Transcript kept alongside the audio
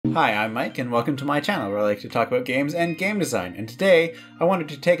Hi, I'm Mike, and welcome to my channel where I like to talk about games and game design. And today, I wanted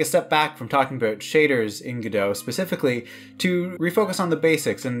to take a step back from talking about shaders in Godot specifically to refocus on the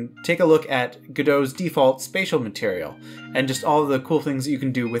basics and take a look at Godot's default spatial material and just all of the cool things that you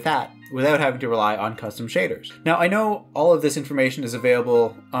can do with that without having to rely on custom shaders. Now, I know all of this information is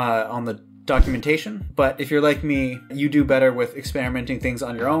available on the documentation, but if you're like me, you do better with experimenting things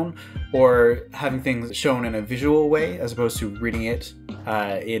on your own or having things shown in a visual way as opposed to reading it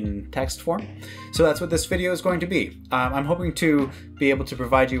in text form. So that's what this video is going to be. I'm hoping to be able to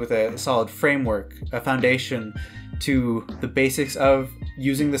provide you with a solid framework, a foundation to the basics of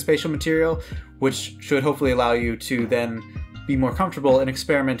using the spatial material, which should hopefully allow you to then be more comfortable in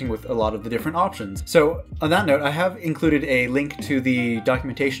experimenting with a lot of the different options. So on that note, I have included a link to the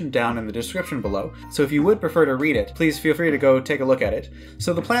documentation down in the description below. So if you would prefer to read it, please feel free to go take a look at it.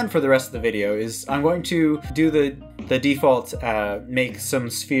 So the plan for the rest of the video is I'm going to do the default make some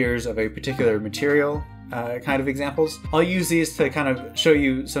spheres of a particular material kind of examples. I'll use these to kind of show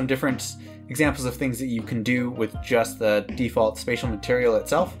you some different examples of things that you can do with just the default spatial material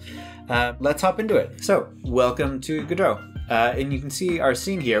itself. Let's hop into it. So welcome to Godot. And you can see our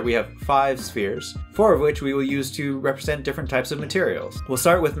scene here. We have 5 spheres, 4 of which we will use to represent different types of materials. We'll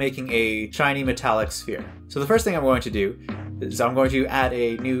start with making a shiny metallic sphere. So the first thing I'm going to do is I'm going to add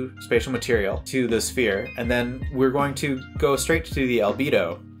a new spatial material to the sphere, and then we're going to go straight to the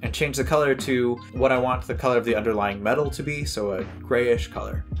albedo and change the color to what I want the color of the underlying metal to be, so a grayish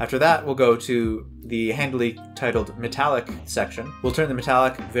color. After that, we'll go to the handily titled metallic section. We'll turn the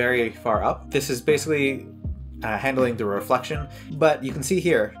metallic very far up. This is basically handling the reflection, but you can see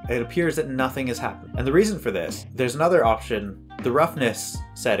here, it appears that nothing has happened. And the reason for this, there's another option. The roughness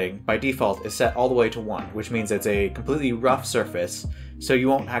setting by default is set all the way to 1, which means it's a completely rough surface, so you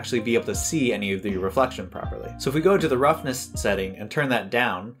won't actually be able to see any of the reflection properly. So if we go to the roughness setting and turn that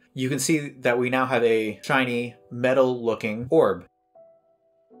down, you can see that we now have a shiny metal looking orb.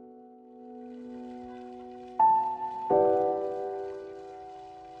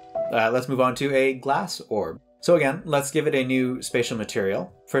 Let's move on to a glass orb. So again, let's give it a new spatial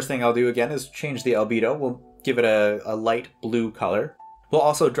material. First thing I'll do again is change the albedo. We'll give it a light blue color. We'll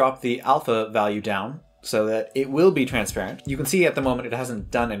also drop the alpha value down so that it will be transparent. You can see at the moment it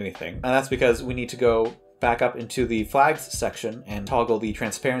hasn't done anything, and that's because we need to go back up into the flags section and toggle the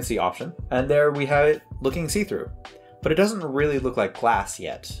transparency option. And there we have it looking see-through. But it doesn't really look like glass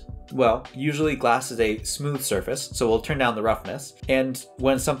yet. Well, usually glass is a smooth surface, so we'll turn down the roughness. And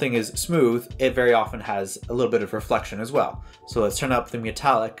when something is smooth, it very often has a little bit of reflection as well. So let's turn up the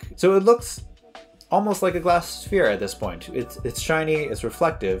metallic. So it looks almost like a glass sphere at this point. It's shiny, it's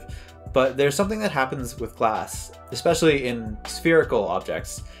reflective, but there's something that happens with glass, especially in spherical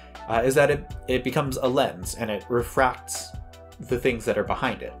objects, is that it becomes a lens and it refracts the things that are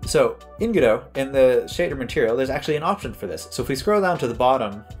behind it. So in Godot, in the shader material, there's actually an option for this. So if we scroll down to the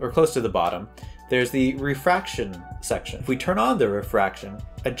bottom, or close to the bottom, there's the refraction section. If we turn on the refraction,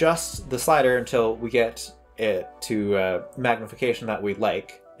 adjust the slider until we get it to magnification that we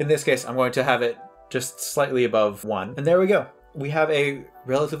like. In this case, I'm going to have it just slightly above 1. And there we go. We have a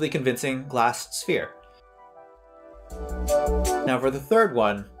relatively convincing glass sphere. Now for the third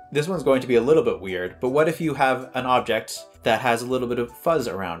one, this one's going to be a little bit weird, but what if you have an object that has a little bit of fuzz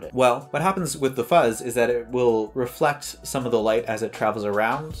around it? Well, what happens with the fuzz is that it will reflect some of the light as it travels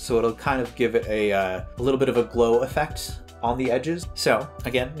around, so it'll kind of give it a little bit of a glow effect on the edges. So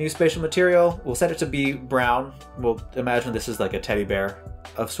again, new spatial material, we'll set it to be brown. We'll imagine this is like a teddy bear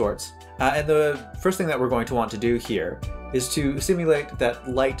of sorts. And the first thing that we're going to want to do here is to simulate that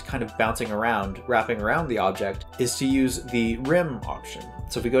light kind of bouncing around, wrapping around the object, is to use the rim option.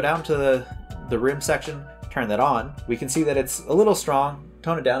 So if we go down to the rim section, turn that on, we can see that it's a little strong.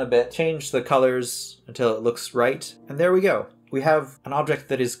 Tone it down a bit, change the colors until it looks right, and there we go. We have an object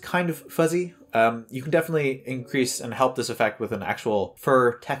that is kind of fuzzy. You can definitely increase and help this effect with an actual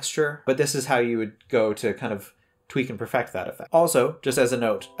fur texture, but this is how you would go to kind of tweak and perfect that effect. Also, just as a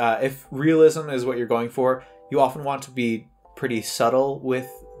note, if realism is what you're going for, you often want to be pretty subtle with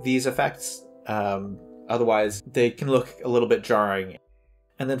these effects. Otherwise, they can look a little bit jarring.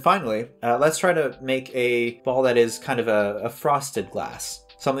 And then finally, let's try to make a ball that is kind of a frosted glass.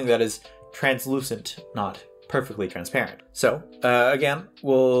 Something that is translucent, not perfectly transparent. So again,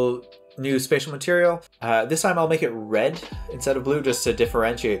 we'll new spatial material. This time I'll make it red instead of blue just to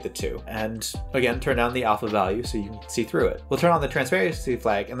differentiate the two. And again, turn down the alpha value so you can see through it. We'll turn on the transparency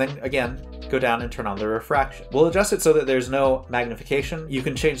flag and then again, go down and turn on the refraction. We'll adjust it so that there's no magnification. You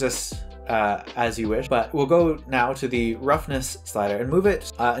can change this as you wish, but we'll go now to the roughness slider and move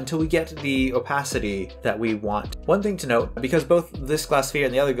it until we get the opacity that we want. One thing to note, because both this glass sphere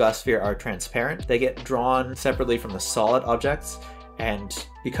and the other glass sphere are transparent, they get drawn separately from the solid objects, and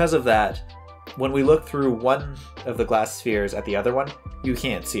because of that, when we look through one of the glass spheres at the other one, you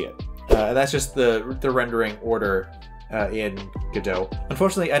can't see it. That's just the rendering order in Godot.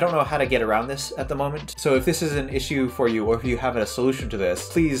 Unfortunately, I don't know how to get around this at the moment, so if this is an issue for you or if you have a solution to this,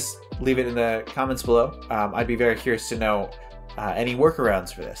 please leave it in the comments below. I'd be very curious to know any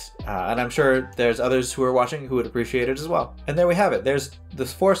workarounds for this. And I'm sure there's others who are watching who would appreciate it as well. And there we have it. There's the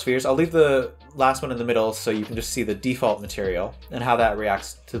 4 spheres. I'll leave the last one in the middle so you can just see the default material and how that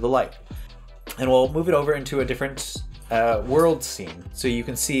reacts to the light. And we'll move it over into a different world scene so you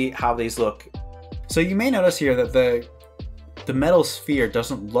can see how these look. So you may notice here that the metal sphere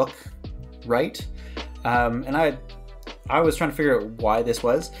doesn't look right. And I was trying to figure out why this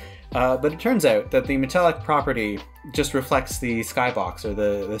was. But it turns out that the metallic property just reflects the skybox, or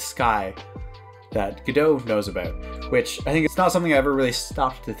the sky that Godot knows about, which I think it's not something I ever really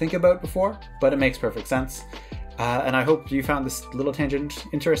stopped to think about before, but it makes perfect sense. And I hope you found this little tangent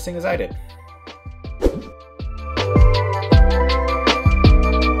interesting as I did.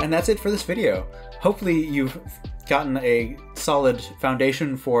 And that's it for this video. Hopefully you've gotten a solid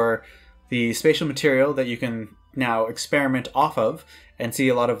foundation for the spatial material that you can now experiment off of and see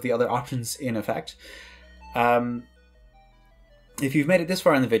a lot of the other options in effect. If you've made it this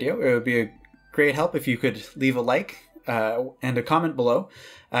far in the video, it would be a great help if you could leave a like and a comment below.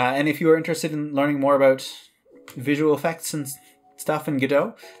 And if you are interested in learning more about visual effects and stuff in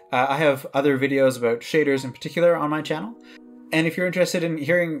Godot, I have other videos about shaders in particular on my channel. And if you're interested in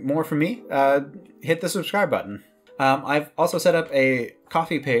hearing more from me, hit the subscribe button. I've also set up a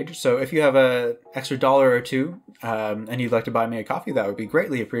coffee page, so if you have an extra $1 or $2 and you'd like to buy me a coffee, that would be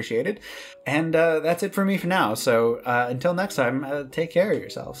greatly appreciated. And that's it for me for now, so until next time, take care of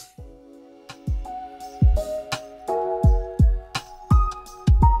yourselves.